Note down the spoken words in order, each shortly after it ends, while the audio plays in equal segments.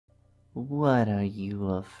What are you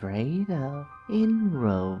afraid of? In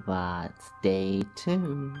robots, stay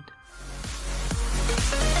tuned.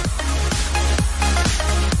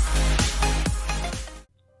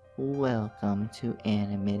 Welcome to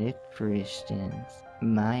Animated Christians.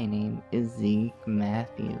 My name is Zeke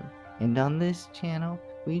Matthew, and on this channel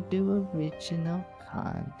we do original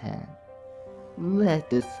content. Let's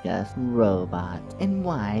discuss robots and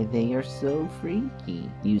why they are so freaky.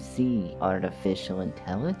 You see, artificial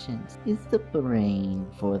intelligence is the brain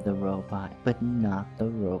for the robot, but not the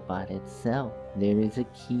robot itself. There is a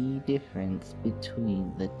key difference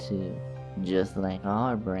between the two. Just like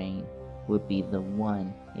our brain would be the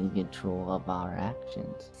one in control of our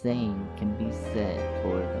actions, same can be said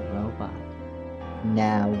for the robot.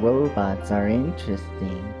 Now, robots are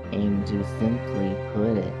interesting, and to simply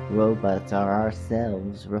put it, robots are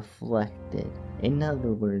ourselves reflected. In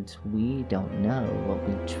other words, we don't know what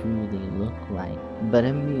we truly look like, but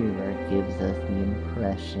a mirror gives us the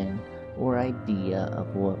impression or idea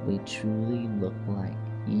of what we truly look like.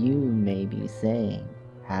 You may be saying,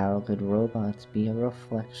 how could robots be a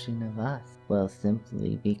reflection of us? Well,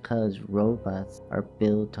 simply because robots are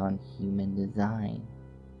built on human design.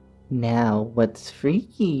 Now, what's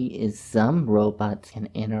freaky is some robots can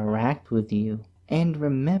interact with you and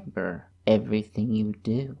remember everything you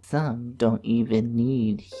do. Some don't even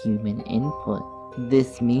need human input.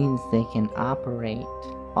 This means they can operate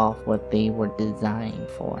off what they were designed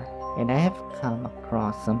for. And I have come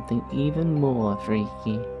across something even more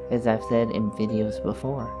freaky. As I've said in videos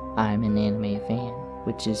before, I'm an anime fan,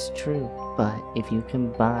 which is true. But if you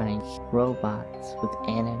combine robots with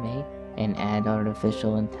anime and add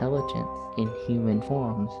artificial intelligence in human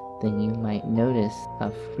forms, then you might notice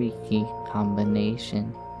a freaky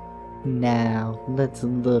combination. Now, let's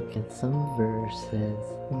look at some verses.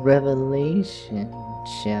 Revelation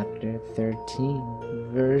chapter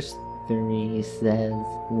 13, verse 3 says,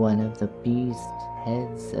 "One of the beast's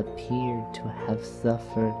heads appeared to have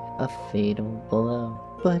suffered a fatal blow,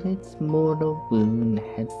 but its mortal wound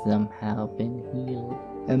had somehow been healed."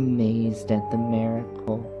 Amazed at the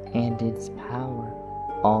miracle and its power,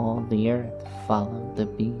 all the earth followed the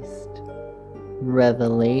beast.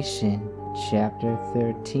 Revelation chapter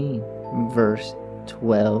 13, verse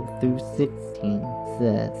 12 through 16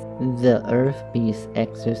 says, "The earth beast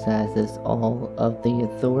exercises all of the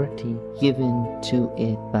authority given to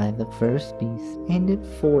it by the first beast, and it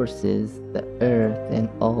forces the earth and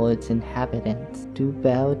all its inhabitants to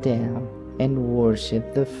bow down and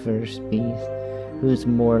worship the first beast, whose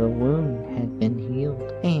mortal wound had been healed.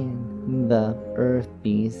 And the earth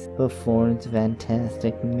beast performs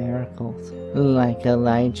fantastic miracles. Like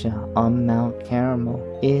Elijah on Mount Carmel,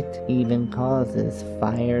 it even causes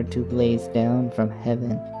fire to blaze down from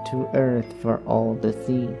heaven to earth for all to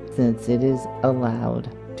see, since it is allowed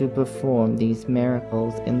to perform these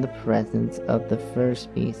miracles in the presence of the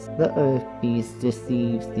first beast. The earth beast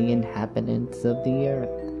deceives the inhabitants of the earth,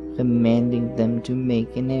 commanding them to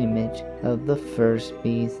make an image of the first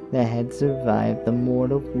beast that had survived the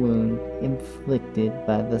mortal wound inflicted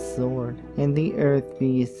by the sword. And the earth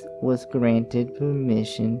beast was granted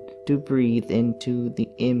permission to breathe into the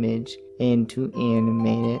image and to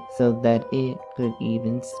animate it so that it could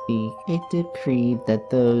even speak. It decreed that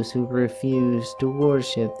those who refused to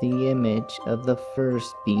worship the image of the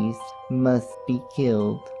first beast must be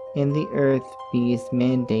killed. And the earth beast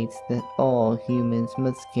mandates that all humans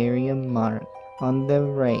must carry a mark on their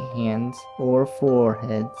right hands or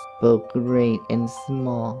foreheads, both great and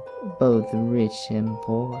small, both rich and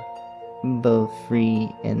poor, both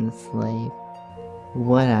free and slave.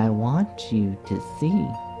 What I want you to see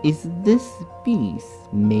is this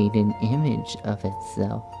beast made an image of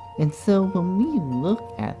itself. And so when we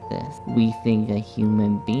look at this, we think a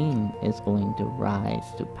human being is going to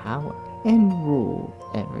rise to power and rule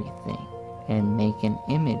everything and make an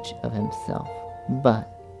image of himself. But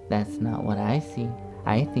that's not what I see.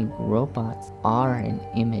 I think robots are an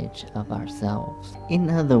image of ourselves. In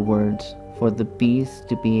other words, for the beast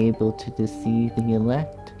to be able to deceive the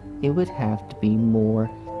elect, it would have to be more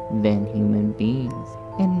than human beings.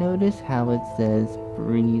 And notice how it says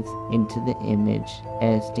breathes into the image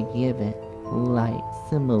as to give it light,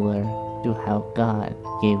 similar to how God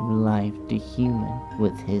gave life to human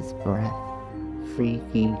with his breath.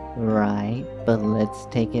 Freaky, right? But let's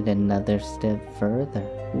take it another step further.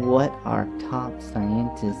 What are top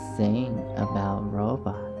scientists saying about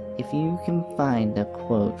robots? If you can find a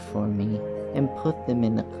quote for me and put them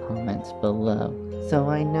in the comments below so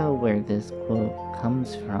I know where this quote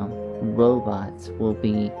comes from. Robots will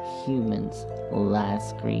be humans'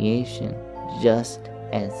 last creation, just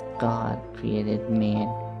as God created man,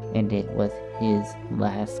 and it was his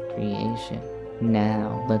last creation.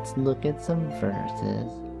 Now let's look at some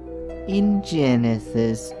verses. In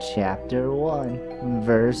Genesis chapter 1,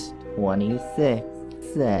 verse 26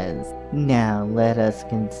 says, "Now let us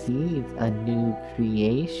conceive a new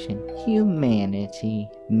creation, humanity,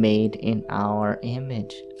 made in our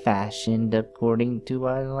image, fashioned according to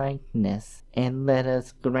our likeness, and let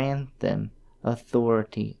us grant them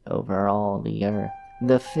authority over all the earth,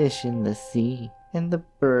 the fish in the sea, and the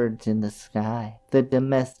birds in the sky, the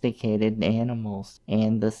domesticated animals,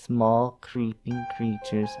 and the small creeping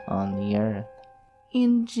creatures on the earth."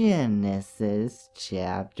 In Genesis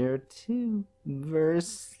chapter 2,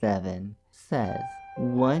 verse 7 says,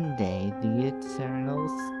 "One day the Eternal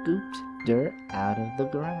scooped dirt out of the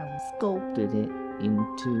ground, sculpted it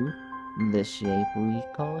into the shape we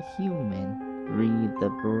call human, breathed the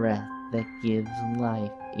breath that gives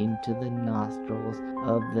life into the nostrils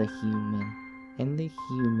of the human, and the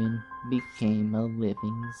human became a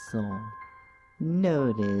living soul."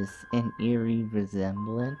 Notice an eerie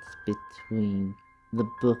resemblance between the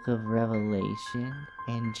book of Revelation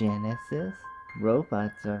and Genesis.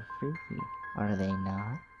 Robots are freaky, are they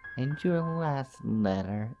not? And your last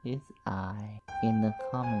letter is I. In the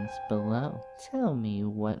comments below, tell me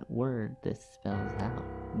what word this spells out.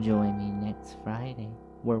 Join me next Friday,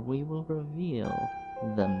 where we will reveal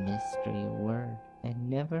the mystery word. And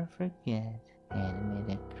never forget,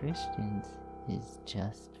 Animated Christians is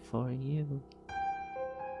just for you.